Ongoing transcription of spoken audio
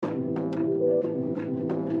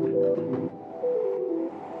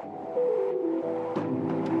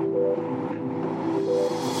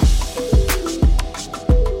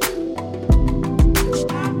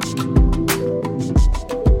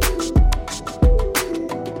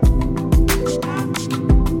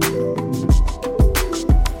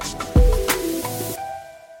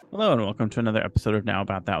welcome to another episode of Now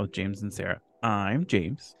About That with James and Sarah. I'm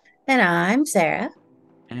James, And I'm Sarah.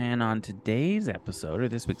 and on today's episode, or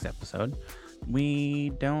this week's episode,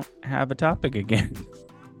 we don't have a topic again.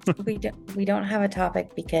 We don't have a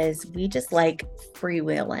topic because we just like free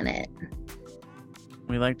will in it,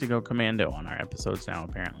 We like to go commando on our episodes now,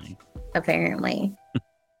 apparently.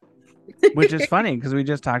 which is funny because we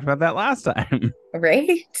just talked about that last time.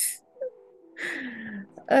 Right?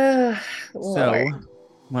 Oh, Lord. So,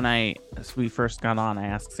 as we first got on, I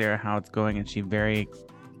asked Sarah how it's going, and she very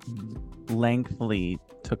lengthily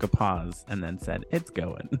took a pause and then said, "It's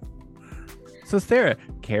going." So, Sarah,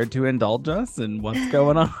 care to indulge us in what's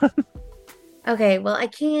going on? Okay, well, I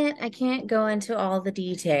can't go into all the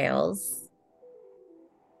details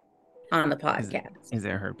on the Is, podcast. is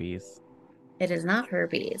there herpes? It is not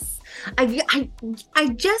herpes. I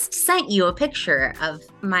just sent you a picture of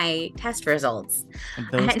my test results. And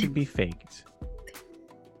those And could be faked.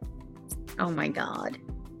 oh my God.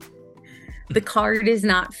 The card is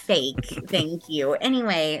not fake. Thank you.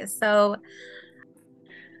 Anyway, so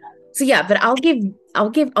yeah, but I'll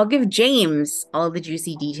give James all the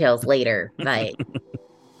juicy details later. But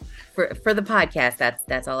for the podcast,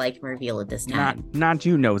 that's all I can reveal at this time. Not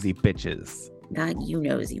you nosy bitches. Not you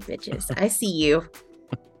nosy bitches. I see you.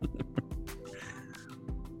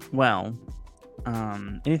 Well,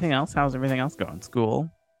 anything else? How's everything else going? School?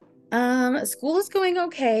 School is going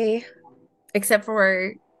okay, except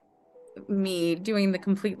for me doing the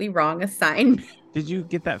completely wrong assignment. Did you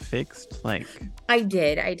get that fixed? I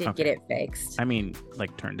did get Okay. it fixed. I mean,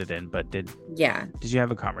 turned it in, but did Yeah. you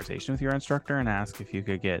have a conversation with your instructor and ask if you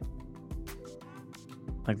could get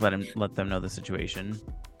let them know the situation?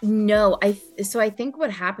 No, I think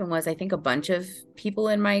what happened was I think a bunch of people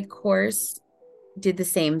in my course did the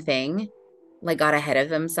same thing, like got ahead of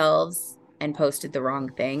themselves and posted the wrong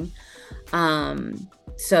thing.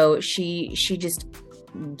 So she just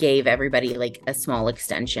gave everybody like a small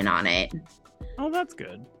extension on it. Oh, that's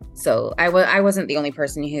good. So I wasn't the only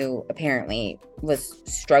person who apparently was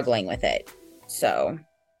struggling with it. So,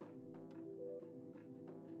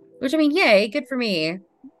 which I mean, yay, good for me.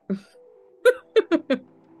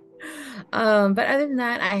 But other than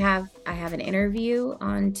that, I have an interview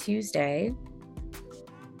on Tuesday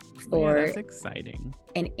Yeah, for that's exciting.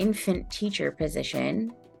 an infant teacher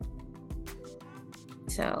position.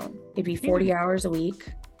 So it'd be Yeah. 40 hours a week,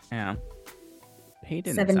 Yeah. Pay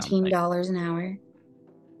didn't sound like $17 an hour.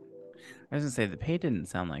 I was gonna say the pay didn't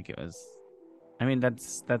sound like it was. I mean,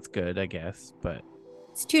 that's good, I guess, but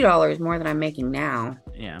It's $2 more than I'm making now,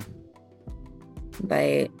 yeah.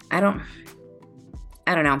 but I don't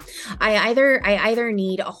know. I either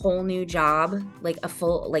need a whole new job, like a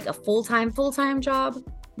full-time job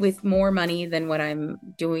with more money than what I'm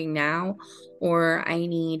doing now, or I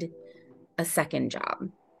need a second job.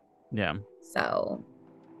 Yeah. So,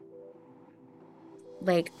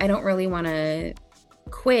 like, I don't really want to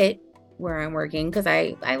quit where I'm working because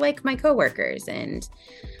I like my coworkers, and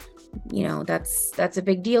that's a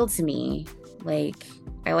big deal to me. Like,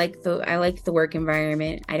 I like the work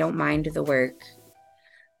environment. I don't mind the work.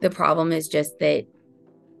 The problem is just that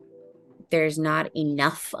there's not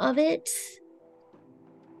enough of it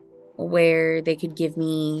where they could give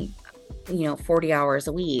me 40 hours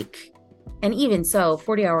a week. And even so,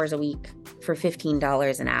 40 hours a week for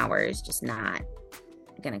 $15 an hour is just not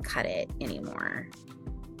gonna cut it anymore.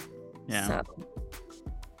 Yeah. So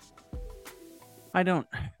I don't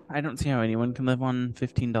see how anyone can live on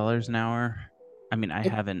 $15 an hour. I mean, I it's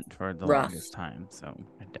haven't for the rough. longest time, so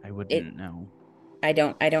I It wouldn't know. I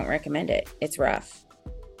don't recommend it. It's rough.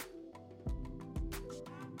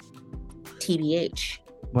 TBH.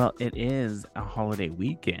 Well, it is a holiday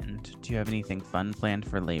weekend. Do you have anything fun planned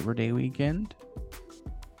for Labor Day weekend?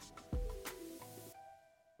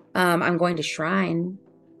 I'm going to Shrine,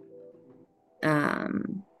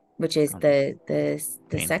 which is Um, the sex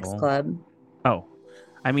Painful. club. Oh,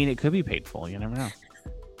 I mean, it could be painful. You never know.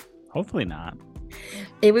 Hopefully not.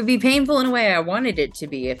 It would be painful in a way I wanted it to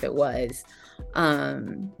be if it was.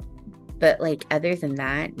 But like other than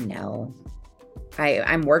that, no.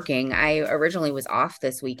 I'm working. I originally was off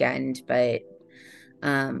this weekend, but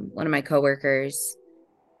one of my coworkers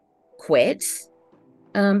quit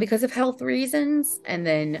because of health reasons, and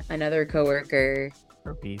then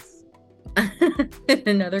Herpes.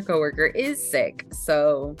 another coworker is sick.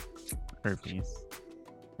 Herpes.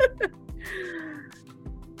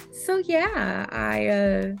 So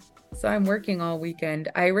yeah, so I'm working all weekend.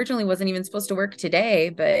 I originally wasn't even supposed to work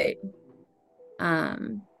today,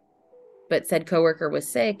 um but said coworker was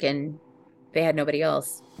sick and they had nobody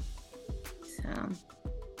else. So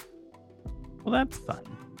Well, that's fun.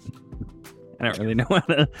 I don't really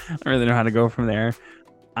know how to go from there.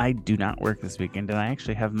 I do not work this weekend, and I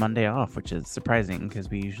actually have Monday off, which is surprising because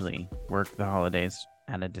we usually work the holidays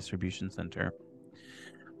at a distribution center.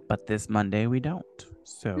 But this Monday we don't.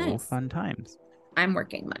 So Nice. fun times. I'm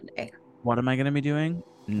working Monday. What am I going to be doing?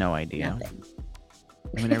 No idea. Nothing.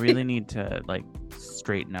 I mean, I really need to like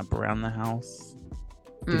straighten up around the house.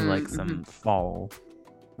 Do like some fall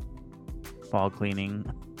cleaning.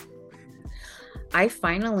 I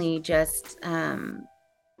finally just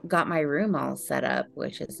got my room all set up,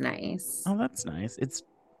 which is nice. Oh, that's nice. It's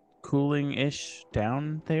cooling-ish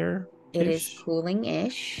down there. It is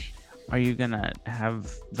cooling-ish. Are you gonna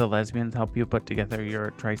have the lesbians help you put together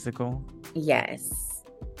your tricycle? Yes.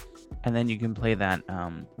 And then you can play that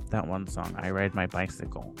that one song, I Ride My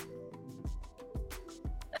Bicycle.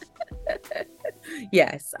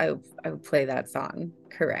 Yes, I would play that song.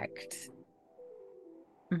 Correct.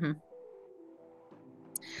 Mm-hmm.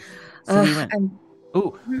 So we went.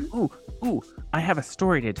 Ooh, Mhm. ooh! I have a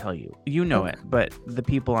story to tell you. You know it, but the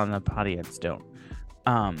people on the audience don't.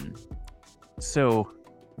 So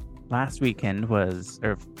last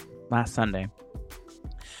Sunday,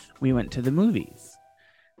 we went to the movies,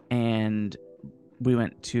 and we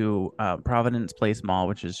went to Providence Place Mall,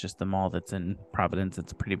 which is just the mall that's in Providence.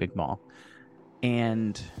 It's a pretty big mall,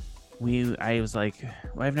 and I was like,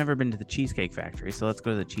 well, I've never been to the Cheesecake Factory, so let's go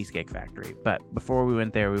to the Cheesecake Factory. But before we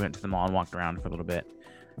went there, we went to the mall and walked around for a little bit.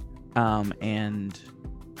 And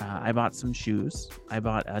I bought some shoes. I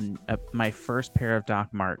bought my first pair of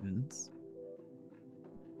Doc Martens.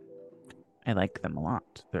 I like them a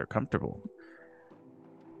lot. They're comfortable.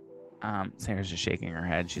 Sarah's just shaking her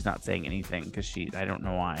head. She's not saying anything because I don't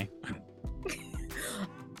know why.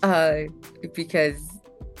 Because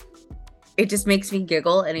it just makes me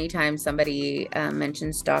giggle anytime somebody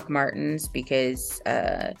mentions Doc Martens, because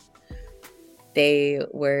they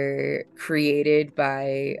were created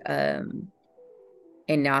by a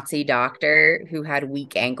Nazi doctor who had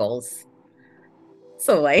weak ankles.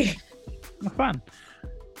 So like, fun.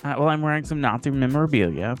 Well, I'm wearing some Nazi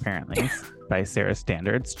memorabilia, apparently, by Sarah's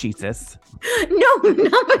standards. Jesus. No,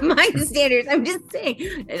 not by my standards. I'm just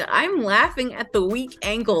saying, I'm laughing at the weak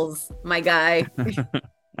ankles, my guy.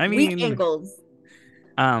 I mean, weak ankles.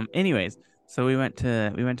 Anyways, so we went to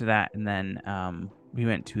that, and then we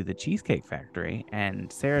went to the Cheesecake Factory,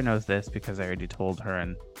 and Sarah knows this because I already told her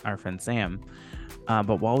and our friend Sam.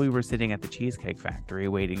 But while we were sitting at the Cheesecake Factory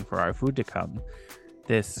waiting for our food to come,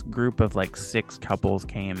 this group of like 6 couples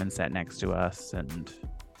came and sat next to us, and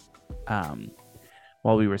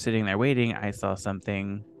while we were sitting there waiting, I saw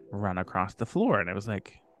something run across the floor, and I was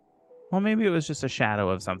like, well, maybe it was just a shadow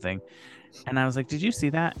of something. And I was like, did you see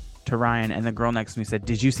that? To Ryan, and the girl next to me said,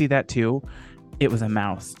 did you see that too? It was a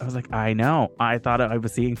mouse. I was like, I know. I thought I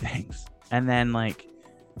was seeing things. And then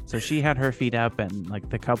so she had her feet up, and like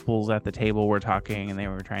the couples at the table were talking, and they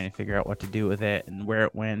were trying to figure out what to do with it and where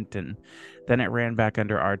it went. And then it ran back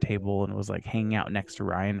under our table and was like hanging out next to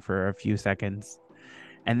Ryan for a few seconds.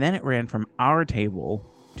 And then it ran from our table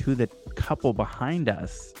to the couple behind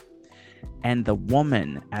us. And the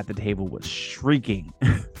woman at the table was shrieking.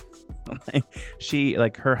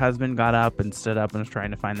 Her husband got up and stood up and was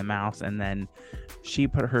trying to find the mouse, and then she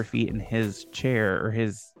put her feet in his chair or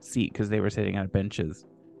his seat because they were sitting on benches.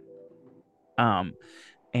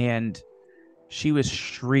 And she was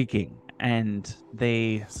shrieking, and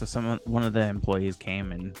one of the employees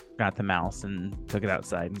came and got the mouse and took it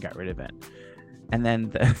outside and got rid of it. And then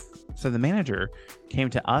the manager came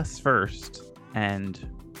to us first and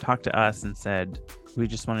talked to us and said, we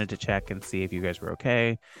just wanted to check and see if you guys were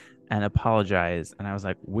okay and apologize. And I was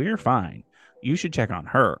like, we're fine. You should check on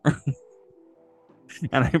her.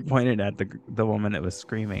 And I pointed at the woman that was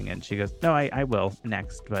screaming, and she goes, no, I will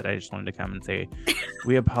next, but I just wanted to come and say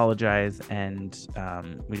we apologize, and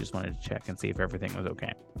we just wanted to check and see if everything was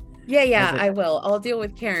okay. Yeah, I will. I'll deal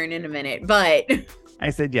with Karen in a minute, but I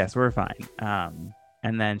said, yes, we're fine.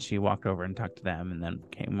 And then she walked over and talked to them, and then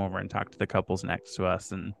came over and talked to the couples next to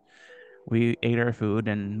us, and we ate our food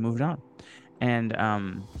and moved on. And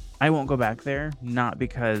I won't go back there, not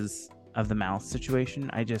because of the mouse situation.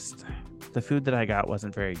 The food that I got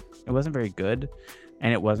wasn't very good,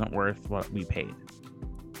 and it wasn't worth what we paid.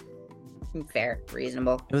 Fair,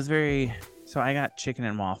 reasonable. It was so I got chicken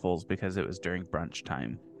and waffles because it was during brunch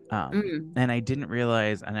time. And I didn't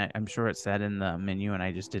realize, and I'm sure it said in the menu and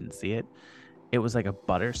I just didn't see it. It was like a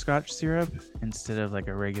butterscotch syrup instead of like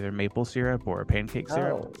a regular maple syrup or a pancake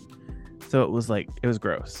syrup. So it was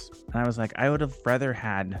gross. And I was like, I would have rather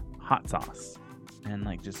had hot sauce and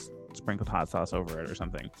like just sprinkled hot sauce over it or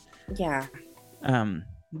something. Yeah.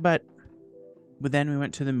 But then we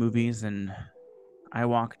went to the movies, and I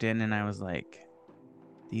walked in and I was like,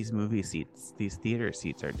 these movie seats, these theater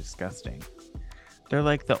seats are disgusting. They're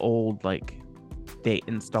like the old, like, they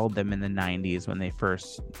installed them in the 90s when they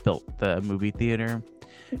first built the movie theater.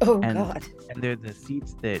 Oh And God. and they're the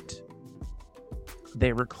seats that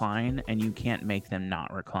they recline and you can't make them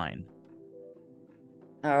not recline.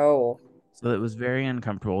 Oh. So it was very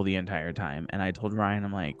uncomfortable the entire time. And I told Ryan,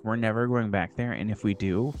 I'm like, we're never going back there. And if we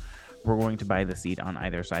do, we're going to buy the seat on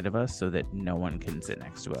either side of us so that no one can sit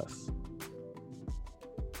next to us.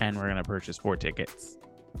 And we're going to purchase 4 tickets.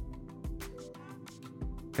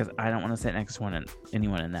 Because I don't want to sit next to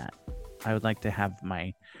anyone in that. I would like to have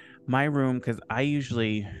my room, because I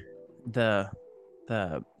usually the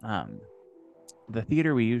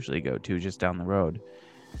theater we usually go to just down the road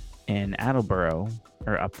in Attleboro,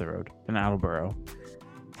 or up the road in Attleboro,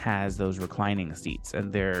 has those reclining seats,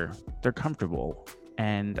 and they're comfortable,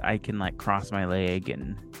 and I can like cross my leg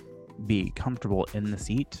and be comfortable in the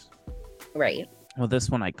seat. Right. Well, this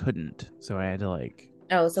one I couldn't, so I had to like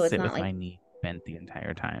Oh, so it's sit not with like, my knee bent the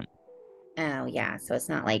entire time. oh yeah, so it's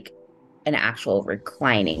not like an actual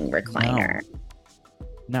reclining recliner.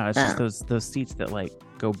 No, it's just Oh. those seats that like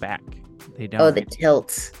go back. They Oh, don't. the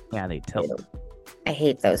tilt. Yeah, they tilt. I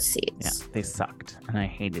hate those Yeah, seats. they sucked, and I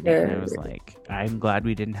hated it. And I was They're- like, I'm glad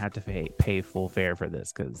we didn't have to pay full fare for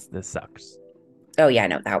this, because this sucks. Oh yeah,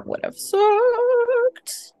 no, that would have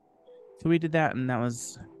sucked. So we did that, and that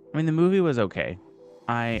was. I mean, the movie was okay.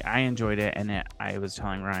 I enjoyed it, and I was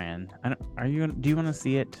telling Ryan, do you want to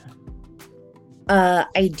see it?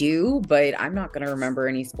 I do, but I'm not gonna remember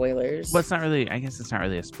any spoilers. Well, it's not really. I guess it's not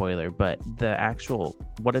really a spoiler, but the actual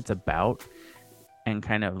what it's about, and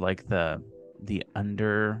kind of like the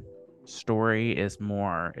under story is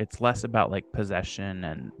more. It's less about like possession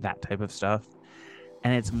and that type of stuff,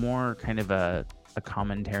 and it's more kind of a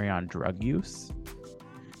commentary on drug use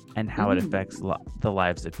and how it affects the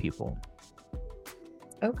lives of people.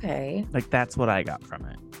 Okay. Like, that's what I got from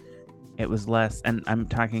it. It was less, and I'm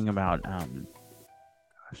talking about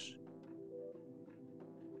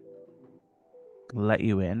Let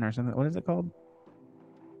You In or something. What is it called?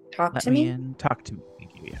 Talk Let to Me me. In. Talk to Me.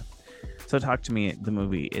 Thank you. Yeah. So Talk to Me, the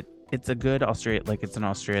movie. It's a good it's an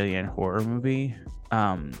Australian horror movie,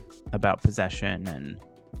 about possession, and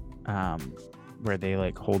where they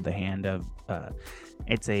like hold the hand of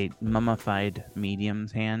it's a mummified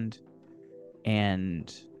medium's hand,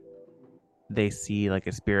 and they see like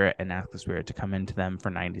a spirit and ask the spirit to come into them for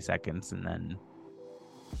 90 seconds, and then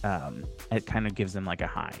it kind of gives them like a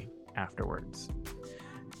high afterwards.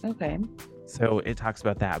 Okay. So it talks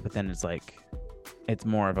about that, but then it's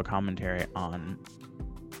more of a commentary on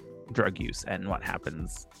drug use and what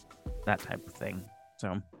happens, that type of thing.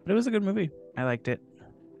 So, but it was a good movie. I liked it.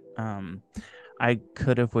 I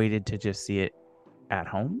could have waited to just see it at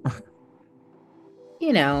home.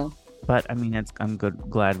 You know, But I mean, I'm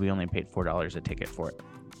glad we only paid $4 a ticket for it.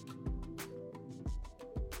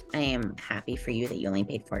 I am happy for you that you only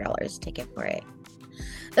paid $4 ticket for it.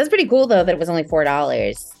 That's pretty cool though that it was only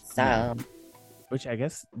 $4. So Yeah. Which I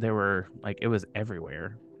guess there were it was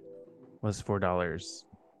everywhere. Was $4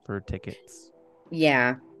 for tickets.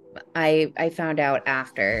 yeah, I found out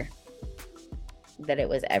after that it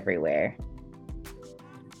was everywhere.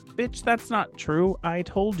 Bitch, that's not true. I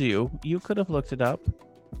told you. You could have looked it up.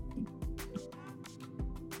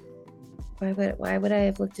 Why would I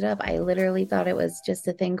have looked it up? I literally thought it was just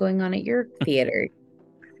a thing going on at your theater.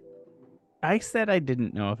 I said I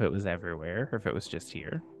didn't know if it was everywhere or if it was just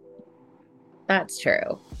here. That's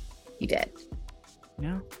true. You did.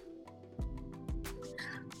 Yeah.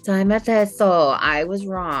 So I was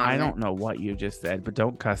wrong. I don't know what you just said, but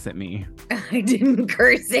don't cuss at me. I didn't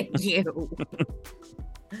curse at you.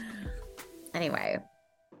 Anyway,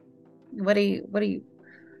 what do you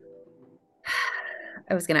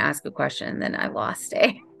I was gonna ask a question, then I lost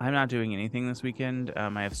it. I'm not doing anything this weekend.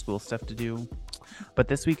 I have school stuff to do, but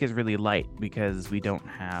this week is really light because we don't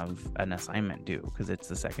have an assignment due because it's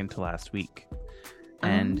the second to last week.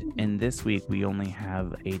 And in this week, we only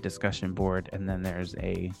have a discussion board, and then there's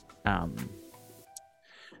a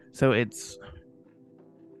so it's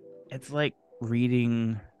like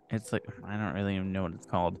reading. It's like, I don't really even know what it's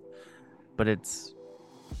called, but it's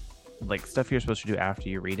like stuff you're supposed to do after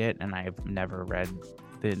you read it, and I've never read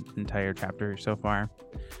the entire chapter so far,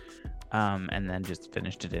 and then just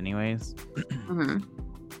finished it anyways.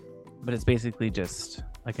 But it's basically just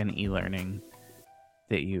like an e-learning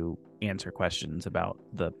that you answer questions about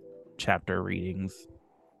the chapter readings.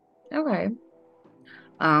 Okay.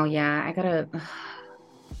 Oh yeah, I have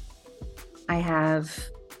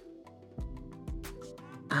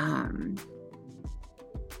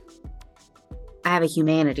I have a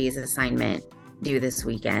humanities assignment due this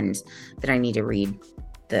weekend that I need to read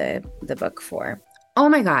the book for. Oh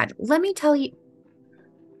my God. Let me tell you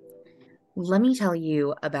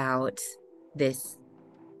about this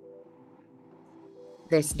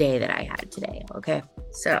day that I had today. Okay.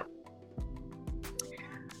 So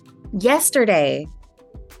yesterday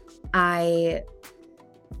I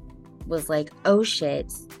was like, oh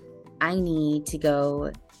shit, I need to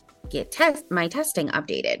go get my testing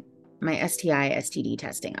updated, my STI STD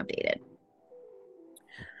testing updated.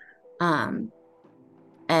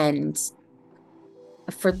 And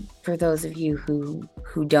for those of you who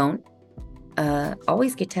don't,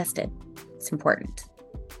 always get tested. It's important.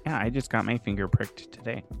 Yeah, I just got my finger pricked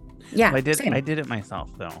today. Yeah, well, same. I did it myself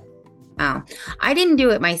though. Oh, I didn't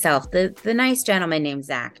do it myself. The nice gentleman named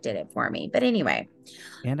Zach did it for me. But anyway,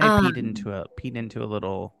 and I peed into a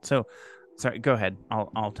little. So, sorry. Go ahead.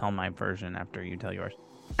 I'll tell my version after you tell yours.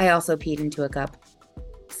 I also peed into a cup.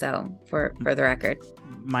 So for the record,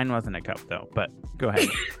 mine wasn't a cup though. But go ahead.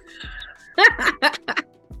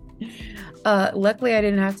 Luckily, I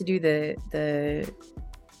didn't have to do the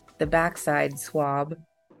backside swab.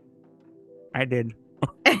 I did.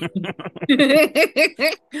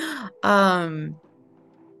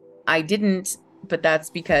 I didn't, but that's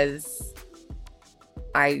because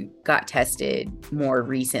I got tested more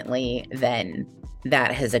recently than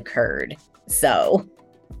that has occurred. So,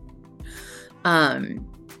 but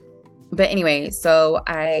anyway, so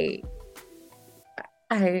I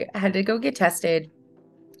had to go get tested,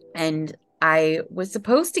 and I was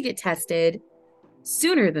supposed to get tested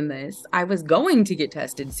sooner than this. I was going to get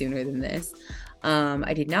tested sooner than this.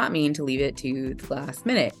 I did not mean to leave it to the last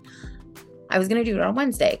minute. I was going to do it on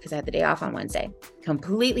Wednesday because I had the day off on Wednesday.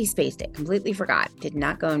 Completely spaced it, completely forgot. Did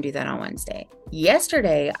not go and do that on Wednesday.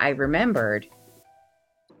 Yesterday, I remembered,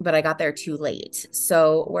 but I got there too late.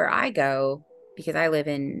 So where I go, because I live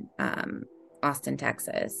in Austin,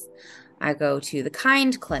 Texas, I go to the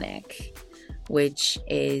Kind Clinic, which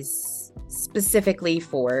is specifically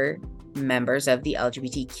for members of the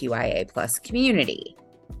LGBTQIA plus community,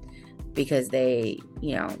 because they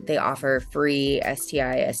offer free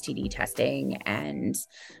STI, STD testing, and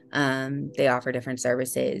they offer different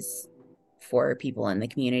services for people in the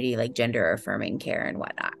community, like gender affirming care and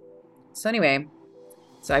whatnot. So anyway,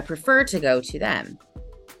 so I prefer to go to them.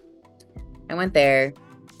 I went there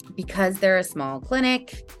because they're a small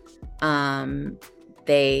clinic.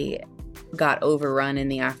 They got overrun in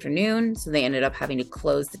the afternoon, so they ended up having to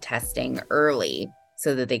close the testing early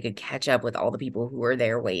so that they could catch up with all the people who were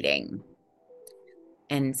there waiting.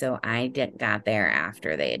 And so I got there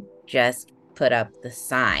after they had just put up the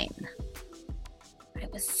sign. I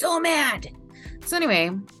was so mad. So anyway,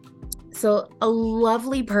 so a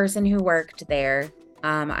lovely person who worked there,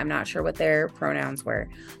 I'm not sure what their pronouns were,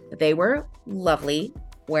 but they were lovely,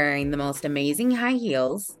 wearing the most amazing high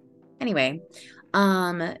heels. Anyway,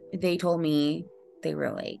 they told me, they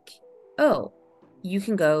were like, oh, you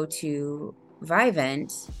can go to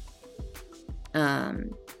Vivint,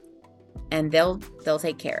 and they'll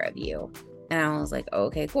take care of you. And I was like, oh,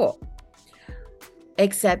 okay, cool.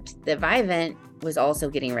 Except that Vivint was also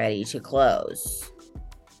getting ready to close.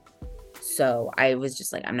 So I was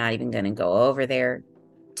just like, I'm not even going to go over there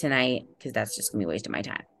tonight because that's just going to be a waste of my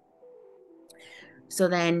time. So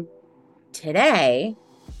then today,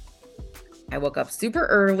 I woke up super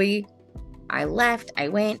early. I left. I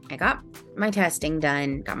went. I got my testing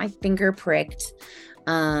done. Got my finger pricked.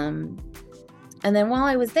 And then while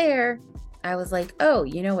I was there, I was like, oh,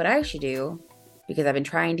 you know what I should do? Because I've been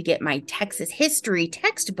trying to get my Texas history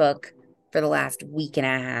textbook for the last week and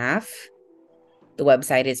a half. The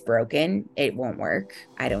website is broken. It won't work.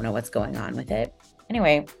 I don't know what's going on with it.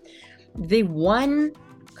 Anyway, the one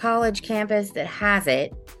college campus that has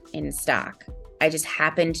it in stock, I just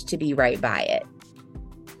happened to be right by it.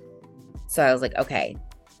 So I was like, okay,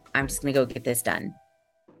 I'm just going to go get this done.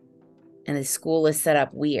 And the school is set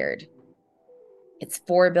up weird. It's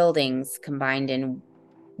 4 buildings combined in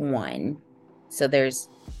one. So there's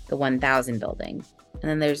the 1,000 building, and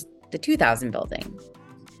then there's the 2,000 building.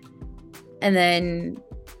 And then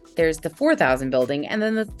there's the 4,000 building, and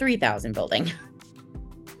then the 3,000 building.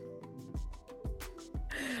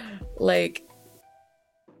 Like,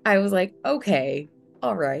 I was like, okay,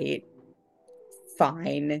 all right,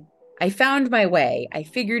 fine. I found my way. I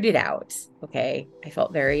figured it out. Okay. I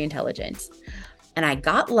felt very intelligent. And I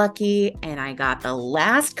got lucky, and I got the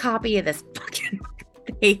last copy of this fucking book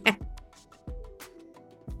they had.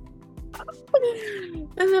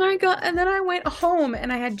 And then I went home,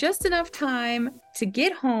 and I had just enough time to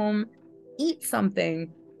get home, eat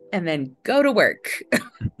something, and then go to work.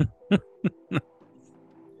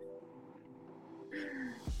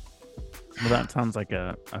 Well, that sounds like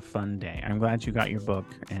a fun day. I'm glad you got your book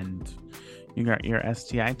and you got your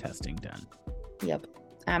STI testing done. Yep.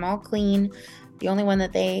 I'm all clean. The only one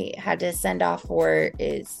that they had to send off for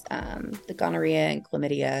is the gonorrhea and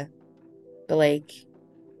chlamydia. But like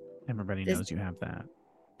Everybody knows you have that.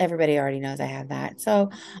 everybody already knows I have that. So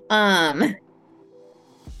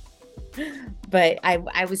but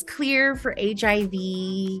I was clear for HIV,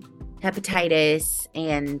 hepatitis,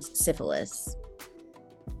 and syphilis.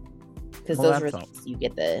 Because those results you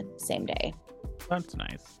get the same day. That's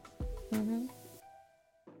nice. Mm-hmm.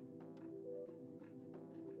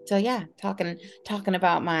 So yeah, talking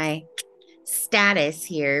about my status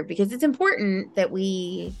here, because it's important that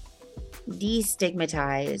we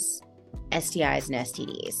destigmatize STIs and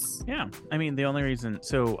STDs. Yeah, I mean the only reason,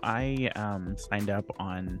 so I signed up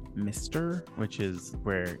on Mister, which is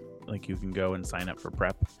where like you can go and sign up for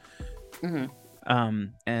PrEP. Mm-hmm.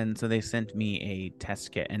 And so they sent me a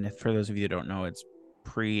test kit, and if, for those of you who don't know, it's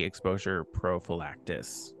pre-exposure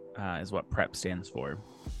prophylaxis is what PrEP stands for,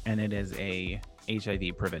 and it is a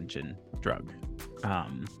HIV prevention drug.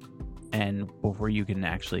 And before you can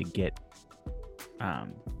actually get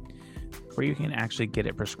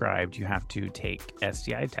it prescribed, you have to take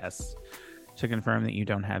STI tests to confirm that you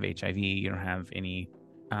don't have HIV, you don't have any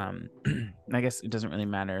I guess it doesn't really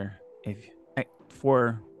matter if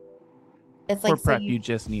for PrEP, you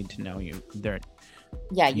just need to know you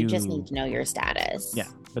just need to know your status. Yeah,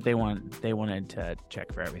 but they wanted to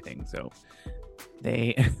check for everything, so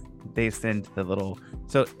they send the little,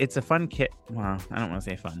 so it's a fun kit. Well, I don't want to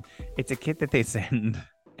say fun. It's a kit that they send,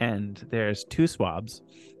 and there's 2 swabs,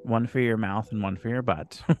 one for your mouth and one for your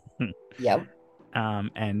butt. Yep.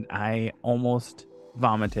 And I almost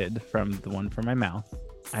vomited from the one for my mouth.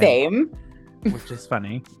 Same. Which is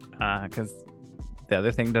funny, because the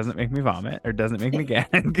other thing doesn't make me vomit or doesn't make me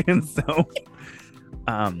gag, and so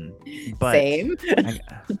but same.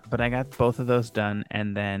 But I got both of those done,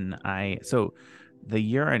 and then so the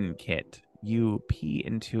urine kit, you pee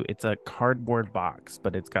into, it's a cardboard box,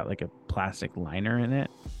 but it's got like a plastic liner in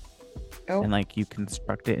it. Oh. And like you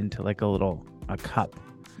construct it into like a cup,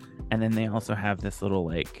 and then they also have this little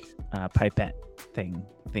like pipette thing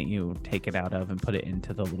that you take it out of and put it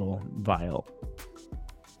into the little vial.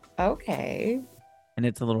 Okay. And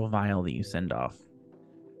it's a little vial that you send off,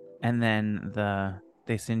 and then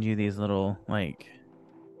they send you these little like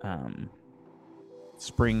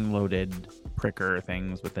spring-loaded pricker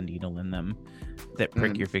things with a needle in them that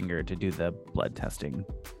prick your finger to do the blood testing.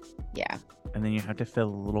 Yeah. And then you have to fill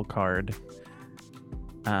a little card.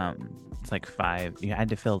 It's like 5. You had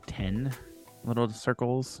to fill 10 little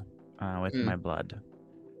circles with my blood.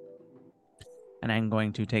 And I'm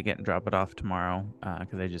going to take it and drop it off tomorrow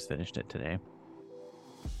because I just finished it today.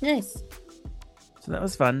 Nice. So that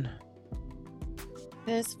was fun.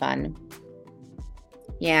 It was fun.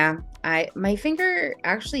 Yeah, my finger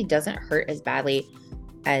actually doesn't hurt as badly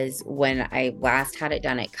as when I last had it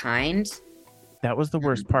done at Kind. That was the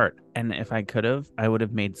worst part. And if I could have, I would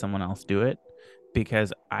have made someone else do it,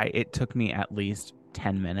 because it took me at least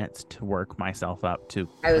 10 minutes to work myself up to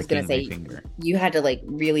I was going to say, finger. You had to like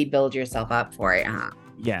really build yourself up for it, huh?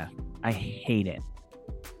 Yeah, I hate it.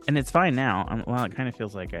 And it's fine now. Well, it kind of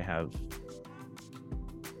feels like I have,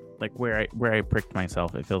 like where I pricked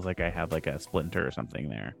myself, it feels like I have like a splinter or something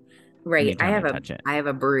there. Right. I have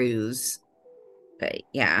a bruise. But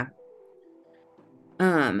yeah.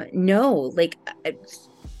 No, like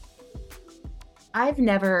I've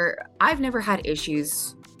never had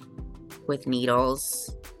issues with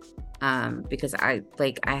needles. Because I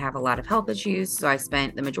have a lot of health issues, so I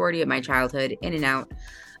spent the majority of my childhood in and out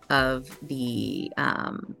of the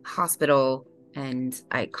hospital, and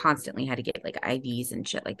I constantly had to get like IVs and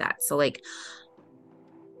shit like that. So like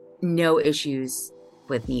no issues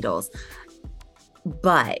with needles.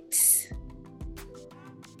 But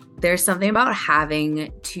there's something about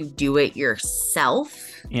having to do it yourself.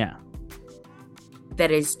 Yeah.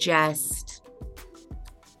 That is just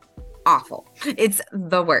awful. It's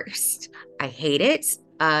the worst. I hate it.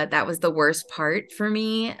 That was the worst part for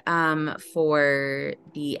me for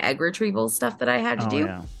the egg retrieval stuff that I had to do.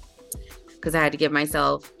 Because I had to give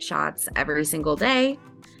myself shots every single day,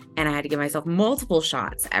 and I had to give myself multiple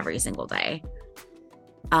shots every single day.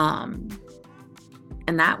 And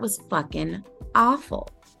that was fucking awful.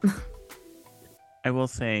 I will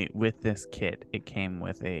say, with this kit, it came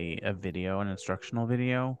with a video, an instructional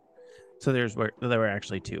video. So there were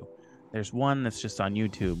actually 2. There's one that's just on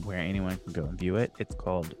YouTube where anyone can go and view it. It's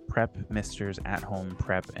called Prep Mister's At-Home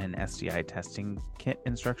Prep and STI Testing Kit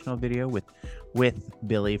Instructional Video with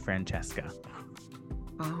Billy Francesca.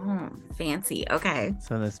 Oh, fancy. Okay.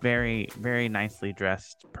 So this very, very nicely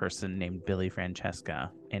dressed person named Billy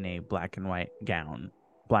Francesca in a black and white gown,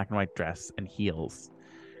 black and white dress and heels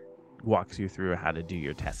walks you through how to do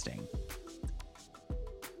your testing.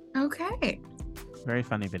 Okay. Very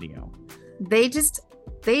funny video. They just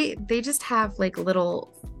they just have like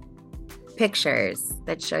little pictures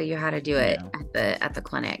that show you how to do it Yeah. at the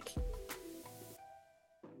clinic.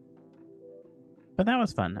 But that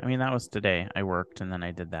was fun. I mean, that was today. I worked and then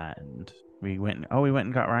I did that, and we went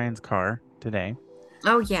and got Ryan's car today.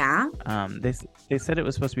 Oh yeah. They said it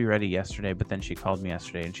was supposed to be ready yesterday, but then she called me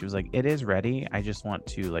yesterday and she was like, "It is ready. I just want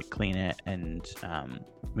to like clean it, and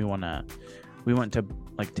we want to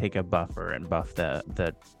like take a buffer and buff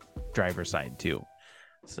the driver's side too,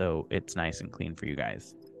 so it's nice and clean for you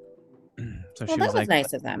guys." So Well, she that was was like,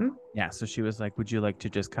 nice of them. "Yeah." So she was like, "Would you like to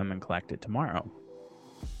just come and collect it tomorrow?"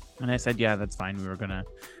 And I said, "Yeah, that's fine.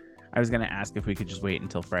 I was gonna ask if we could just wait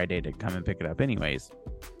until Friday to come and pick it up anyways,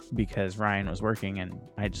 because Ryan was working and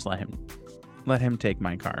I just let him take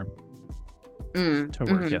my car to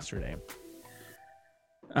work yesterday.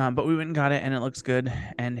 But we went and got it, and it looks good,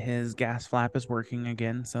 and his gas flap is working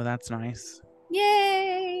again, so that's nice.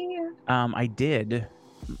 Yay. I did.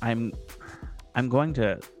 I'm going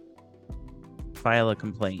to file a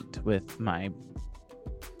complaint with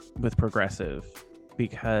Progressive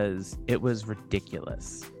because it was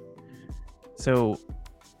ridiculous. So,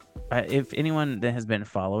 if anyone that has been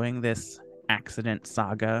following this accident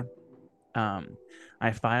saga,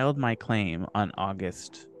 I filed my claim on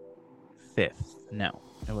August 5th. No,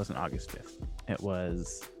 it wasn't August 5th. It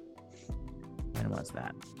was, when was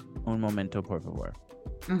that? Un momento, por favor.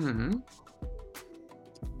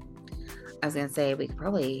 I was gonna say we could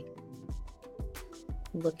probably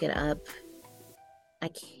look it up. I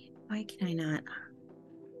can't. Why can I not?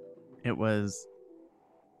 It was,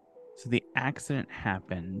 so the accident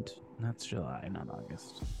happened, that's July, not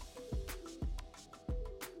August.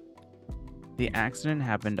 The accident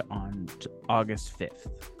happened on August 5th.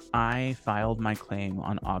 I filed my claim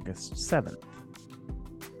on August 7th.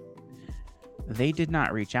 They did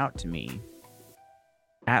not reach out to me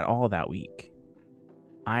at all that week.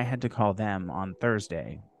 I had to call them on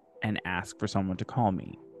Thursday and ask for someone to call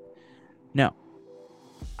me. No,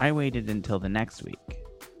 I waited until the next week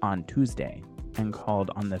on Tuesday and called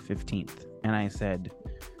on the 15th. And I said,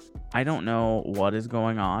 "I don't know what is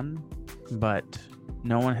going on, but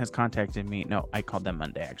no one has contacted me." No, I called them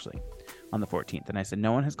Monday, actually, on the 14th. And I said,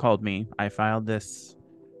 "No one has called me. I filed this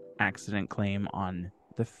accident claim on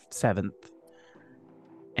the 7th,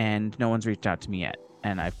 and no one's reached out to me yet.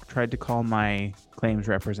 And I've tried to call my claims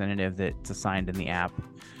representative that's assigned in the app,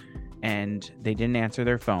 and they didn't answer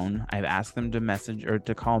their phone. I've asked them to message or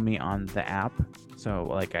to call me on the app. So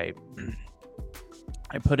like I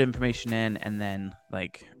put information in, and then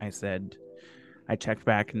like I said, I checked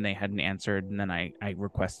back and they hadn't answered, and then I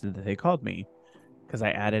requested that they called me because I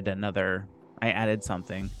added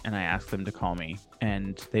something and I asked them to call me,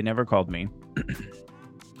 and they never called me.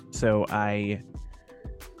 So I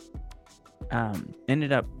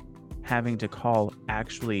ended up having to call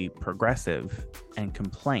actually Progressive and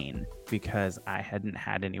complain because I hadn't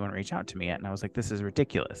had anyone reach out to me yet. And I was like, this is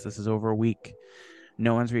ridiculous. This is over a week.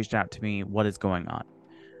 No one's reached out to me. What is going on?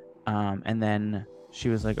 And then she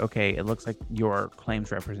was like, okay, it looks like your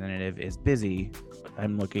claims representative is busy.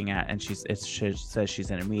 I'm looking at, and she says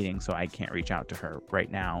she's in a meeting, so I can't reach out to her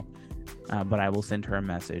right now. But I will send her a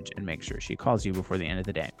message and make sure she calls you before the end of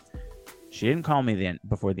the day. She didn't call me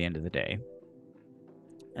before the end of the day.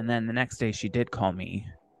 And then the next day she did call me,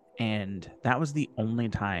 and that was the only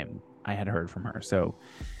time I had heard from her. So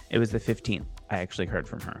it was the 15th I actually heard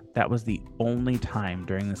from her. That was the only time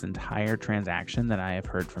during this entire transaction that I have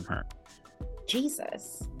heard from her.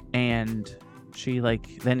 Jesus. And she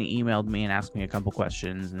then emailed me and asked me a couple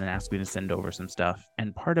questions, and then asked me to send over some stuff.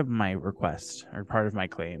 And part of my request, or part of my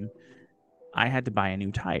claim, I had to buy a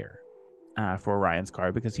new tire for Ryan's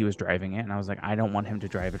car because he was driving it, and I was like, I don't want him to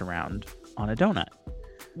drive it around on a donut.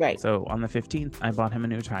 Right. So on the 15th, I bought him a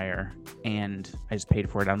new tire, and I just paid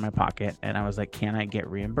for it out of my pocket. And I was like, can I get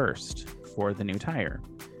reimbursed for the new tire?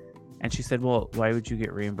 And she said, well, why would you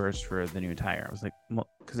get reimbursed for the new tire? I was like, well,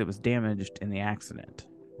 because it was damaged in the accident.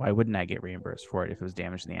 Why wouldn't I get reimbursed for it if it was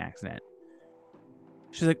damaged in the accident?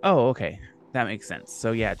 She's like, oh, okay, that makes sense.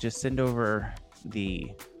 So yeah, just send over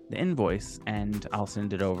the invoice, and I'll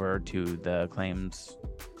send it over to the claims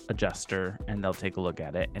adjuster, and they'll take a look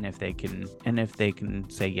at it. And if they can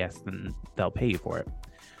say yes, then they'll pay you for it.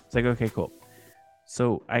 It's like, okay, cool.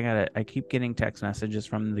 So I keep getting text messages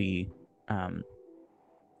from the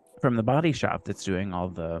body shop that's doing all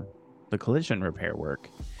the collision repair work,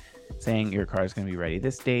 saying your car is going to be ready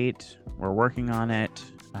this date. We're working on it.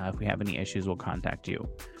 If we have any issues, we'll contact you.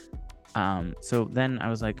 So then I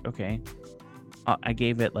was like, okay. I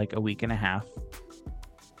gave it like a week and a half.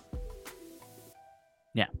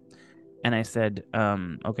 Yeah. And I said,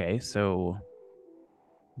 okay, so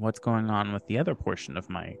what's going on with the other portion of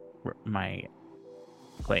my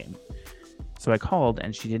claim? So I called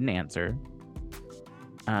and she didn't answer.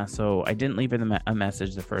 So I didn't leave her a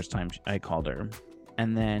message the first time I called her.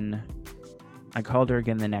 And then I called her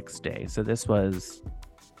again the next day. So this was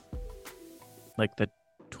like the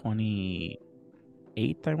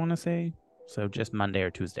 28th, I want to say. So just Monday or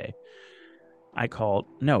Tuesday. It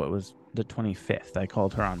was the 25th. I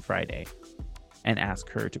called her on Friday and asked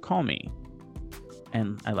her to call me.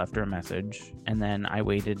 And I left her a message. And then I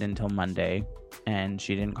waited until Monday and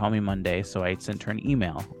she didn't call me Monday. So I sent her an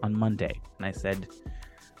email on Monday. And I said,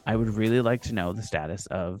 I would really like to know the status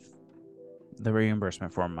of the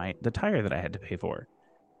reimbursement for the tire that I had to pay for.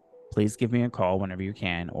 Please give me a call whenever you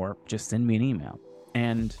can, or just send me an email.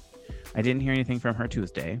 And I didn't hear anything from her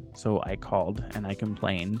Tuesday. So I called and I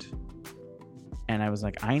complained. And I was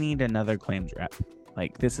like, I need another claims rep.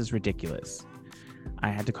 Like, this is ridiculous. I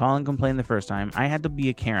had to call and complain the first time. I had to be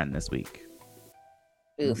a Karen this week.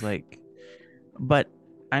 Oof. It was like, but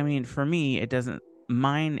I mean, for me,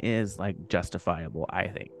 mine is like justifiable, I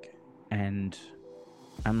think. And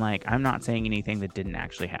I'm like, I'm not saying anything that didn't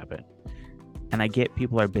actually happen. And I get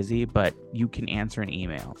people are busy, but you can answer an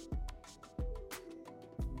email.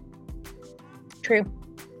 True.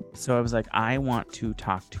 So I was like, I want to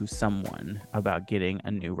talk to someone about getting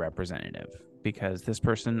a new representative, because this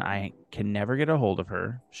person, I can never get a hold of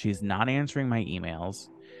her. She's not answering my emails,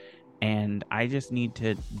 and I just need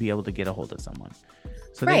to be able to get a hold of someone.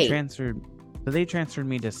 So they transferred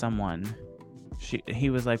me to someone. He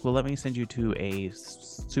was like, well, let me send you to a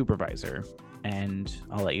supervisor and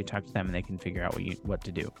I'll let you talk to them and they can figure out what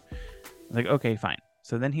to do. I was like, okay, fine.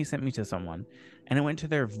 So then he sent me to someone and it went to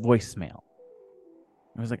their voicemail.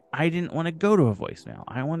 I was like, I didn't want to go to a voicemail.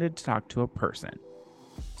 I wanted to talk to a person.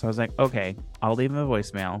 So I was like, okay, I'll leave them a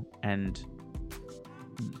voicemail, and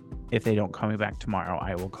if they don't call me back tomorrow,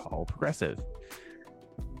 I will call Progressive.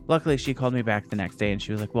 Luckily, she called me back the next day and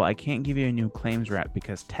she was like, well, I can't give you a new claims rep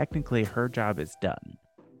because technically her job is done.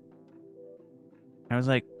 I was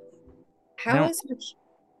like, I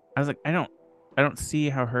don't see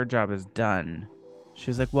how her job is done. She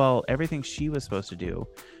was like, well, everything she was supposed to do,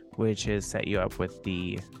 which is set you up with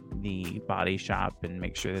the body shop and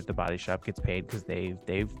make sure that the body shop gets paid, because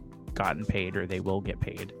they've gotten paid, or they will get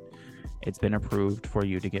paid. It's been approved for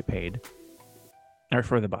you to get paid, or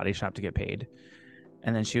for the body shop to get paid.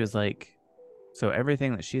 And then she was like, so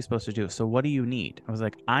everything that she's supposed to do. So what do you need? I was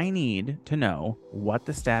like, I need to know what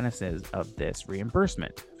the status is of this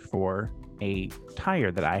reimbursement for a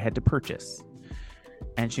tire that I had to purchase.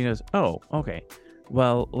 And she goes, oh, okay.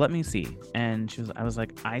 Well, let me see. And I was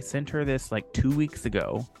like, I sent her this like 2 weeks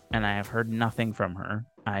ago and I have heard nothing from her.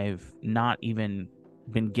 I've not even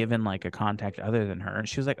been given like a contact other than her. And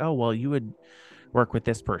she was like, oh, well, you would work with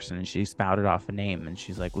this person. And she spouted off a name and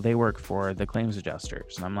she's like, well, they work for the claims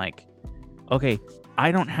adjusters. And I'm like, okay,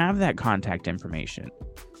 I don't have that contact information.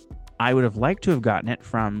 I would have liked to have gotten it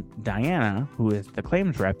from Diana, who is the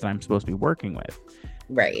claims rep that I'm supposed to be working with.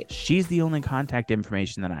 Right. She's the only contact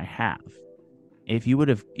information that I have. If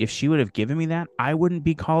she would have given me that, I wouldn't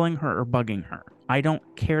be calling her or bugging her. I don't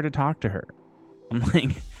care to talk to her. I'm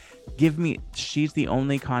like, she's the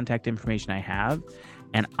only contact information I have,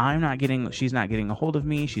 and she's not getting a hold of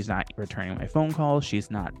me. She's not returning my phone calls.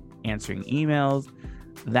 She's not answering emails.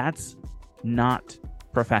 That's not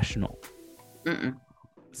professional. Mm-mm.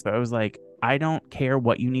 So I was like, I don't care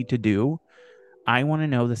what you need to do. I want to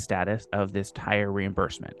know the status of this tire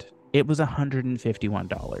reimbursement. It was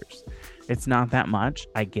 $151. It's not that much.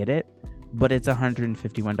 I get it, but it's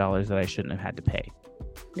 $151 that I shouldn't have had to pay.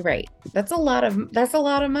 Right. That's a lot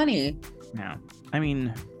of money. Yeah. I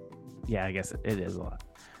mean, yeah, I guess it is a lot.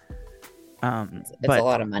 It's a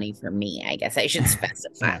lot of money for me, I guess I should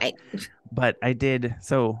specify. Yeah. But I did.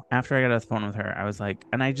 So after I got off the phone with her, I was like,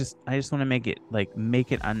 and I just want to make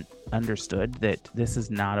it understood that this is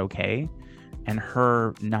not okay. And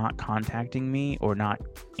her not contacting me or not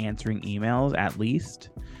answering emails, at least,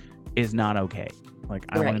 is not okay. Like,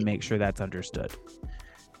 I want to make sure that's understood.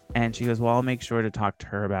 And she goes, well, I'll make sure to talk to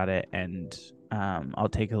her about it, and I'll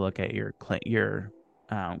take a look at your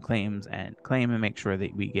claims and make sure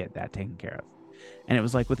that we get that taken care of. And it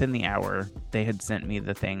was like within the hour, they had sent me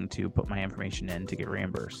the thing to put my information in to get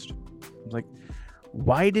reimbursed. I was like,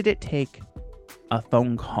 why did it take a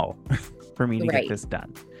phone call for me to get this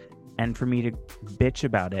done? And for me to bitch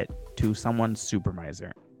about it to someone's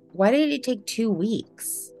supervisor? Why did it take 2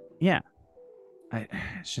 weeks? Yeah. I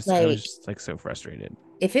was Like, just like so frustrated.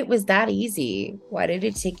 if it was that easy, why did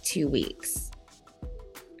it take 2 weeks?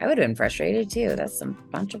 I would have been frustrated too. That's some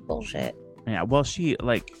bunch of bullshit. Yeah. Well, she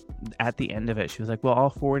like at the end of it, she was like, well, I'll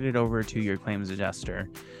forward it over to your claims adjuster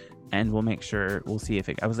and we'll see if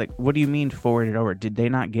it. I was like, what do you mean forward it over? Did they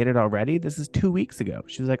not get it already? This is 2 weeks ago.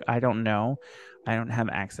 She was like, I don't know. I don't have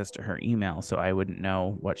access to her email, so I wouldn't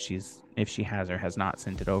know if she has or has not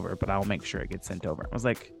sent it over, but I'll make sure it gets sent over. I was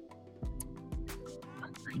like,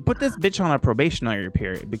 put this bitch on a probationary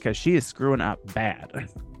period because she is screwing up bad.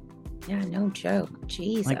 Yeah, no joke.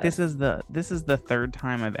 Jesus. Like this is the third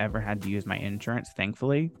time I've ever had to use my insurance,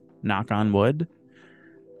 thankfully, knock on wood.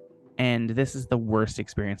 And this is the worst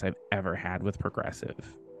experience I've ever had with Progressive.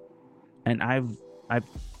 And I've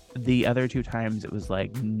the other 2 times it was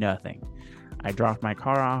like nothing. I dropped my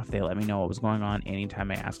car off. They let me know what was going on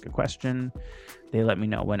anytime I asked a question. They let me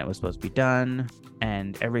know when it was supposed to be done,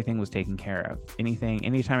 and everything was taken care of.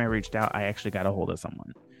 Anytime I reached out, I actually got a hold of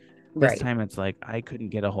someone. This time it's like I couldn't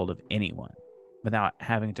get a hold of anyone without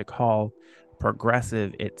having to call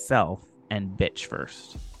Progressive itself and bitch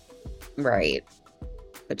first. Right.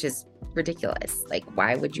 Which is ridiculous. Like,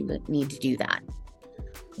 why would you need to do that?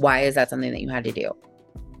 Why is that something that you had to do?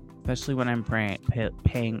 Especially when I'm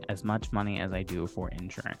paying as much money as I do for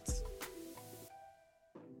insurance.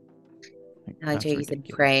 I like you said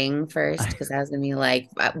praying first, because I was gonna be like,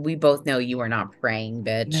 we both know you are not praying,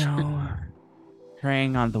 bitch. No,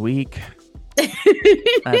 praying on the week.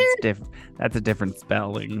 That's a different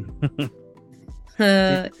spelling.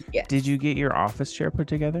 Yeah. Did you get your office chair put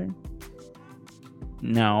together?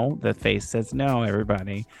 No, the face says no,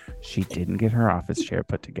 everybody. She didn't get her office chair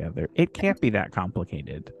put together. It can't be that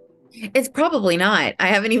complicated. It's probably not. I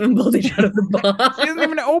haven't even pulled it out of the box. She hasn't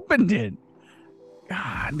even opened it.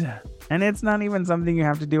 God. And it's not even something you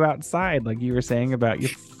have to do outside, like you were saying about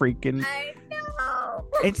your freaking. I know.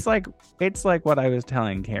 It's like what I was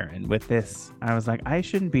telling Karen with this. I was like, I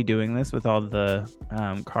shouldn't be doing this with all the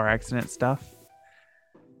car accident stuff.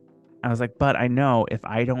 I was like, but I know if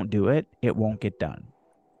I don't do it, it won't get done.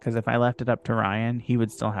 Because if I left it up to Ryan, he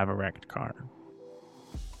would still have a wrecked car.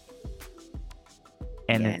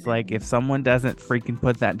 And it's like, if someone doesn't freaking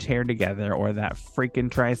put that chair together or that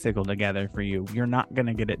freaking tricycle together for you, you're not going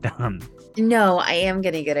to get it done. No, I am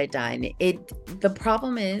going to get it done. The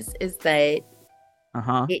problem is that.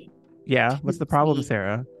 Yeah. What's the problem,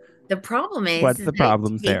 Sarah? The problem is. What's the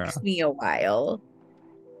problem, Sarah? It takes me a while.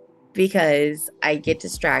 Because I get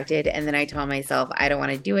distracted and then I tell myself I don't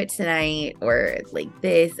want to do it tonight or like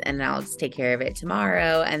this, and I'll just take care of it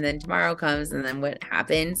tomorrow. And then tomorrow comes, and then what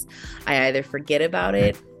happens? I either forget about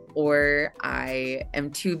it or I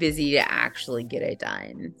am too busy to actually get it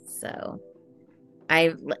done. So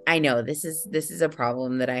I know this is a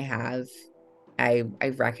problem that I have. I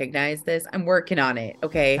recognize this. I'm working on it.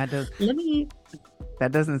 Okay.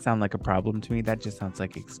 That doesn't sound like a problem to me. That just sounds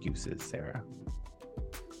like excuses, Sarah.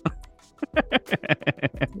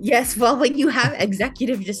 Yes, well, when you have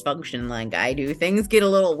executive dysfunction like I do, things get a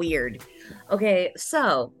little weird. Okay,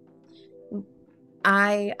 so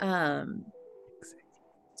I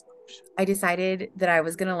decided that I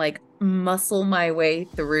was gonna like muscle my way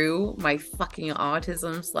through my fucking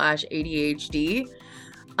autism / ADHD.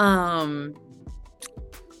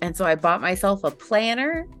 And so I bought myself a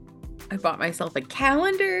planner, I bought myself a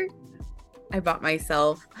calendar, I bought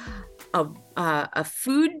myself a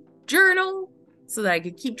food journal so that I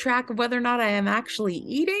could keep track of whether or not I am actually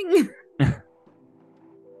eating.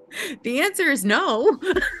 The answer is no.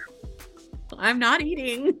 I'm not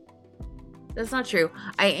eating. That's not true.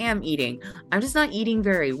 I am eating. I'm just not eating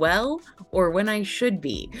very well or when I should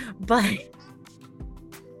be. But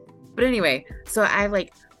anyway, so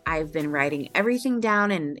I've been writing everything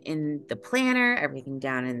down in the planner, everything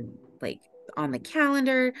down in like on the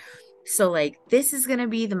calendar. So like this is going to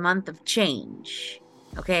be the month of change.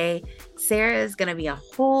 Okay, Sarah is gonna be a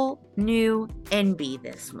whole new NB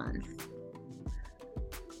this month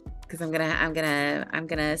because I'm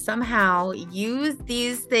gonna somehow use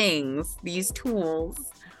these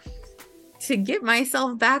tools to get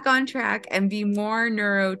myself back on track and be more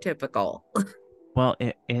neurotypical. Well,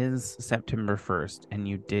 it is September 1st, and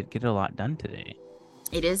you did get a lot done today.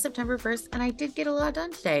 It is September 1st, and I did get a lot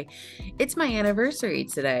done today. It's my anniversary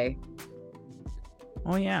today.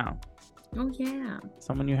 Oh yeah. Oh, yeah.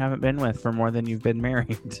 Someone you haven't been with for more than you've been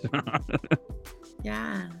married.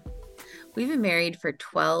 Yeah. We've been married for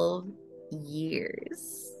 12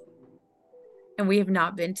 years. And we have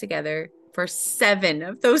not been together for 7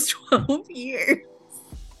 of those 12 years.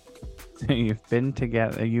 So you've been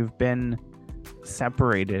together. You've been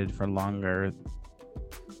separated for longer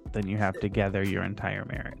then you have to gather your entire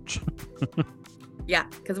marriage. Yeah,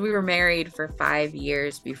 because we were married for 5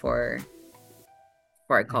 years before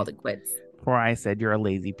I called it quits. Before I said you're a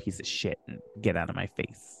lazy piece of shit and get out of my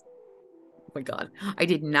face. Oh my God. I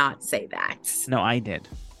did not say that. No, I did.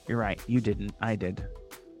 You're right. You didn't. I did.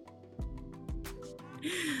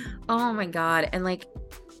 Oh my God. And like,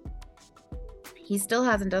 he still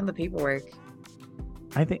hasn't done the paperwork.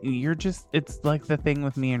 I think it's like the thing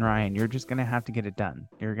with me and Ryan. You're just going to have to get it done.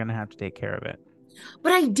 You're going to have to take care of it.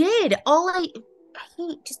 But I did.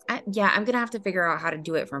 Yeah, I'm going to have to figure out how to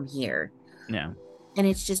do it from here. Yeah. And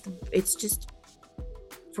it's just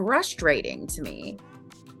frustrating to me.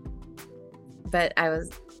 But I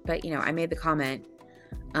made the comment,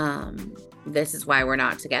 this is why we're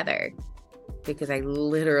not together, because I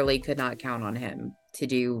literally could not count on him to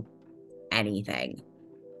do anything.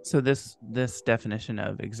 So this definition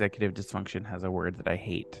of executive dysfunction has a word that I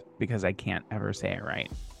hate because I can't ever say it right.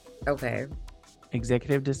 Okay.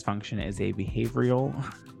 Executive dysfunction is a behavioral.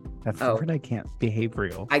 That's the word I can't.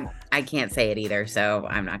 Behavioral. I can't say it either, so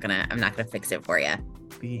I'm not gonna fix it for you.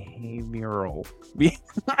 Behavioral.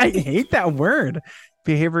 I hate that word.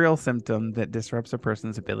 Behavioral symptom that disrupts a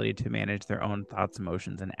person's ability to manage their own thoughts,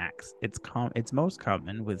 emotions, and acts. It's most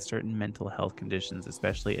common with certain mental health conditions,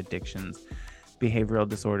 especially addictions, behavioral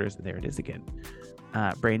disorders. There it is again.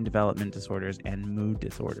 Brain development disorders and mood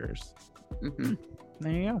disorders. Mm-hmm.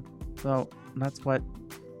 There you go. So that's what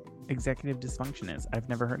executive dysfunction is. I've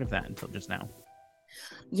never heard of that until just now.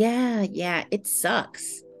 Yeah, it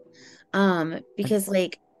sucks. Because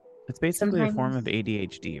it's basically a form of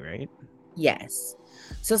ADHD, right? Yes.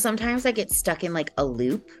 So sometimes I get stuck in like a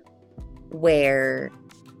loop where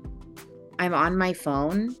I'm on my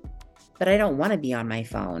phone, but I don't want to be on my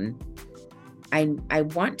phone. I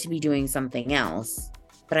want to be doing something else,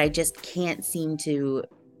 but I just can't seem to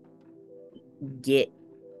get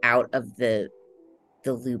out of the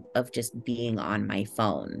loop of just being on my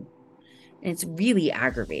phone. And it's really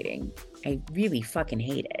aggravating. I really fucking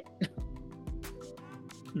hate it.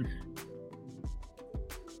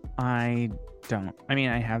 I don't. I mean,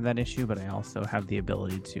 I have that issue, but I also have the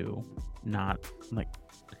ability to not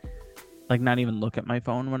not even look at my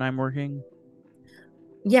phone when I'm working.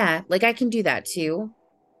 Yeah, like I can do that too.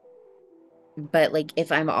 But like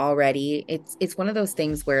if I'm already, it's one of those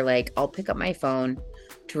things where like I'll pick up my phone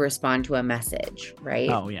to respond to a message, right?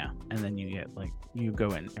 Oh yeah, and then you get you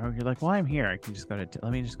go in, or you're like, well, I'm here. I can just let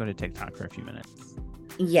me just go to TikTok for a few minutes.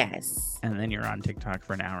 Yes. And then you're on TikTok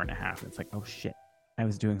for an hour and a half. It's like, oh shit, I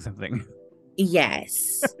was doing something.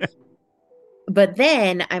 Yes. But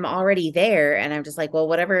then I'm already there and I'm just like, well,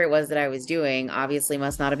 whatever it was that I was doing obviously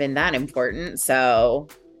must not have been that important. So,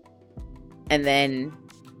 and then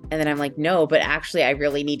I'm like, no, but actually I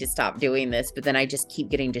really need to stop doing this. But then I just keep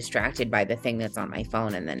getting distracted by the thing that's on my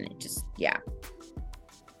phone. And then it just, yeah.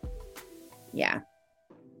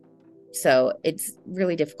 So it's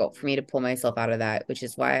really difficult for me to pull myself out of that, which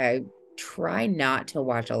is why I try not to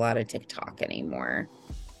watch a lot of TikTok anymore.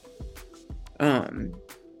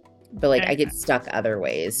 But like I get stuck other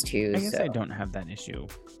ways too. I guess I don't have that issue.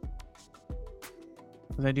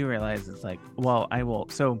 Because I do realize it's like, well, I will.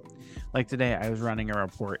 So like today I was running a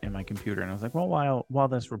report in my computer and I was like, well, while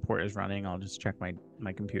this report is running, I'll just check my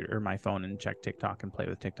computer or my phone and check TikTok and play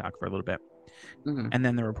with TikTok for a little bit. Mm-hmm. And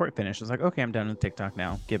then the report finished. I was like, okay, I'm done with TikTok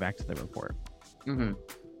now. Get back to the report. Mm-hmm.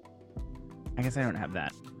 I guess I don't have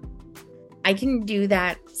that. I can do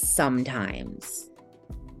that sometimes,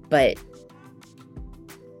 but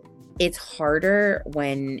it's harder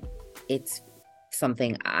when it's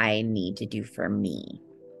something I need to do for me.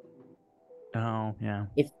 Oh, yeah.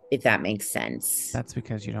 If that makes sense. That's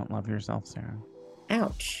because you don't love yourself, Sarah.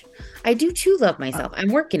 Ouch. I do too love myself. I'm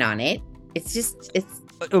working on it. It's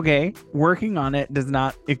okay. Working on it does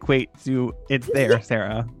not equate to it's there,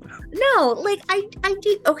 Sarah. No, like I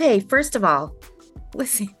do. Okay, first of all,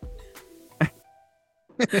 listen.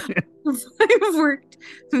 I've worked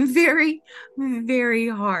very, very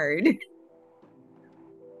hard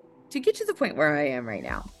to get to the point where I am right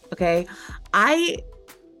now. Okay. I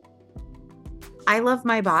love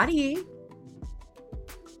my body.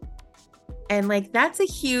 And like, that's a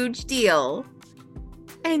huge deal.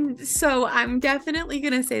 And so I'm definitely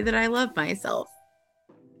going to say that I love myself.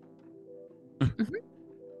 Mm-hmm.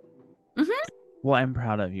 Mm-hmm. Well, I'm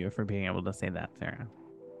proud of you for being able to say that, Sarah.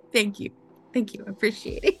 Thank you. Thank you. I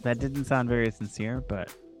appreciate it. That didn't sound very sincere,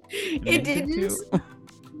 but it didn't.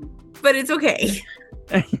 But it's okay.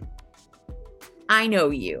 I know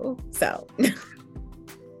you, so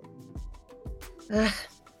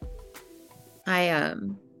I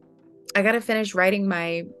gotta finish writing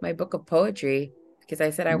my book of poetry because I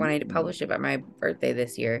said I wanted to publish it by my birthday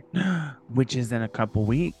this year. Which is in a couple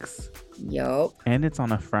weeks. Yup. And it's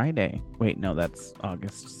on a Friday. Wait, no, that's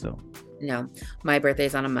August. So No, my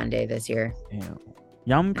birthday's on a Monday this year. ew.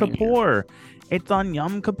 Yom Kippur. It's on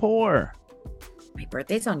Yom Kippur. My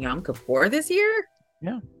birthday's on Yom Kippur this year?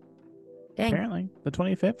 Yeah. Dang. Apparently. The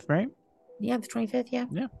 25th, right? Yeah, the 25th. Yeah.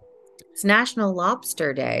 Yeah. It's National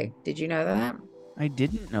Lobster Day. Did you know that? I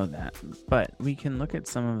didn't know that, but we can look at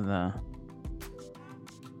some of the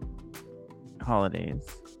holidays.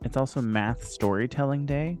 It's also Math Storytelling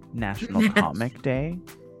Day, National Comic Day,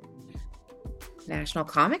 National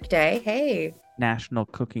Comic Day. Hey. National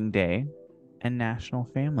Cooking Day, and National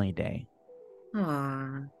Family Day.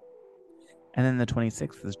 Aw. And then the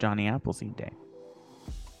 26th is Johnny Appleseed Day.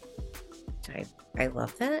 I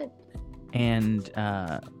love that. And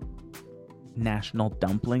National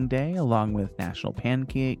Dumpling Day, along with National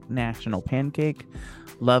Pancake,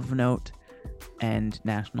 Love Note, and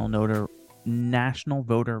National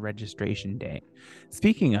Voter Registration Day.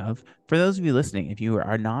 Speaking of, for those of you listening, if you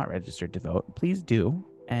are not registered to vote, please do,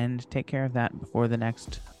 and take care of that before the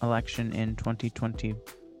next election in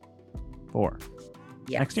 2024.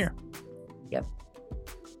 Yes. Next year. Yep.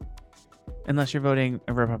 Unless you're voting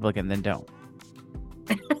a Republican, then don't.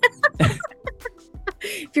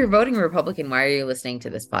 If you're voting Republican, why are you listening to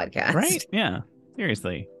this podcast? Right? Yeah.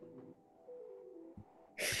 Seriously.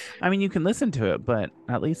 I mean, you can listen to it, but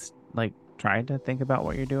at least try to think about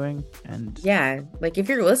what you're doing. And yeah, if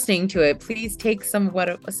you're listening to it, please take some of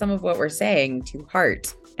what we're saying to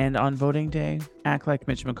heart. And on voting day, act like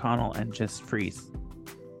Mitch McConnell and just freeze.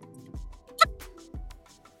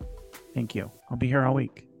 Thank you. I'll be here all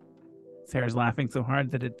week. Sarah's laughing so hard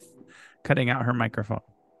that it's cutting out her microphone.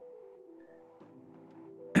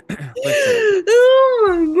 Oh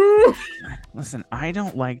my god. Listen, I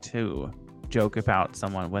don't like to joke about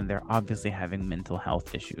someone when they're obviously having mental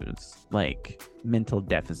health issues, like mental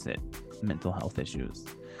deficit mental health issues.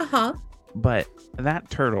 Uh-huh. But that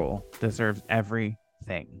turtle deserves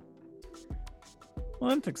everything.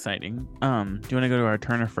 Well, that's exciting. Do you want to go to our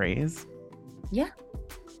turn of phrase? Yeah.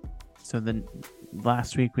 So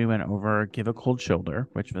last week we went over give a cold shoulder,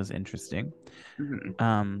 which was interesting.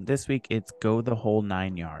 Mm-hmm. This week it's go the whole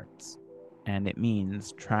 9 yards, and it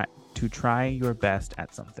means try your best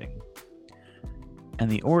at something. And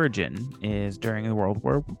the origin is during World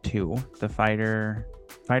War II, the fighter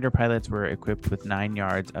pilots were equipped with 9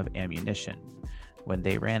 yards of ammunition. When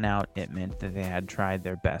they ran out, it meant that they had tried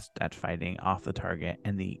their best at fighting off the target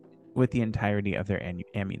with the entirety of their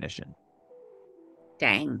ammunition.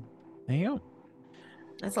 Dang. There you go.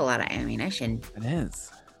 That's a lot of ammunition. It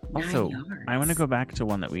is. 9 Also, yards. I want to go back to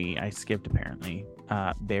one that I skipped apparently.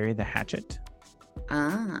 Bury the hatchet.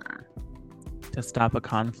 To stop a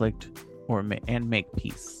conflict and make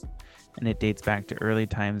peace. And it dates back to early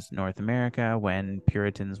times in North America when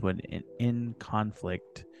Puritans were in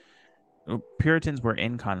conflict with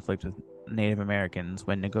Native Americans.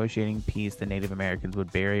 When negotiating peace, the Native Americans would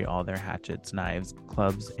bury all their hatchets, knives,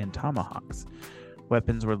 clubs, and tomahawks.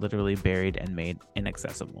 Weapons were literally buried and made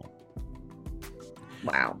inaccessible.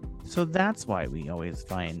 Wow. So that's why we always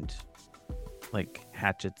find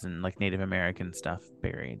hatchets and Native American stuff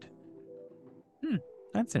buried.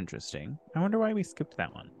 That's interesting. I wonder why we skipped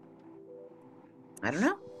that one. I don't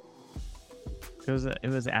know. It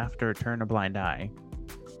was after Turn a Blind Eye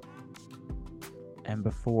and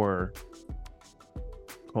before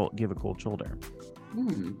Give a Cold Shoulder.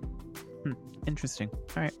 Interesting.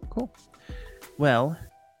 All right, cool. Well,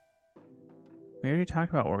 we already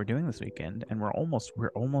talked about what we're doing this weekend, and we're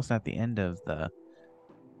almost at the end of the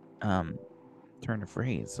turn of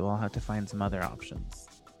phrase, so I'll have to find some other options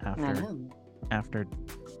after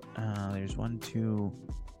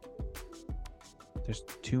there's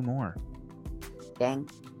two more. Dang.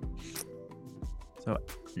 So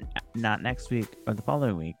not next week or the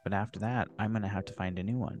following week, but after that I'm gonna have to find a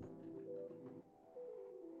new one.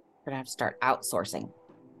 We're gonna have to start outsourcing.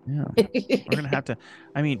 Yeah. We're gonna have to.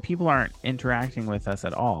 I mean, people aren't interacting with us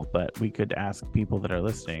at all, but we could ask people that are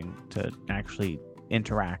listening to actually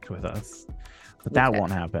interact with us, but that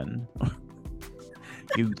won't happen.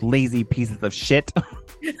 You lazy pieces of shit.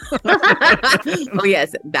 Oh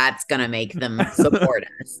yes, that's gonna make them support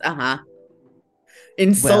us.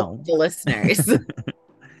 Insult the listeners.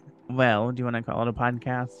 Well, do you want to call it a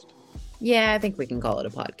podcast? Yeah, I think we can call it a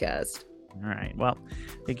podcast. All right. Well,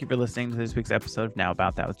 thank you for listening to this week's episode of Now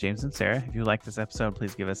About That with James and Sarah. If you like this episode,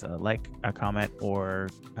 please give us a like, a comment, or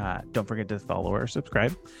don't forget to follow or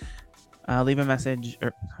subscribe. Leave a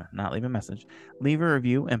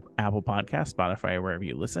review in Apple Podcasts, Spotify, wherever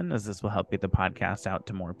you listen, as this will help get the podcast out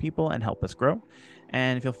to more people and help us grow.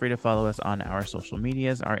 And feel free to follow us on our social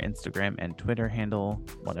medias. Our Instagram and Twitter handle,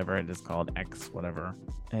 whatever it is called, X, whatever,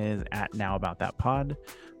 is at Now About That Pod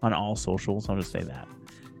on all socials. I'll just say that.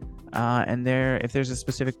 And if there's a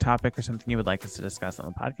specific topic or something you would like us to discuss on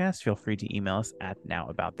the podcast, feel free to email us at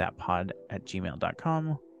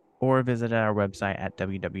nowaboutthatpod@gmail.com or visit our website at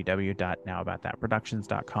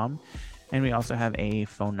www.nowaboutthatproductions.com. And we also have a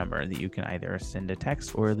phone number that you can either send a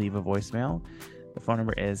text or leave a voicemail. The phone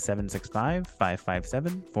number is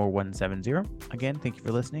 765-557-4170. Again, thank you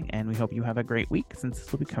for listening, and we hope you have a great week since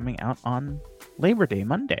this will be coming out on Labor Day,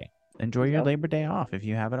 Monday. Enjoy your Labor Day off if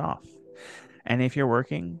you have it off. And if you're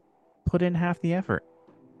working, put in half the effort.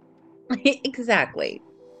 Exactly.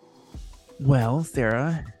 Well,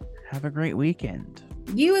 Sarah, have a great weekend.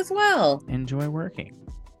 You as well. Enjoy working.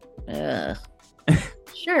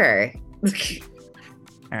 Sure.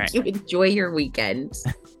 All right. You enjoy your weekend.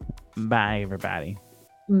 Bye, everybody.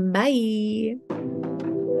 Bye.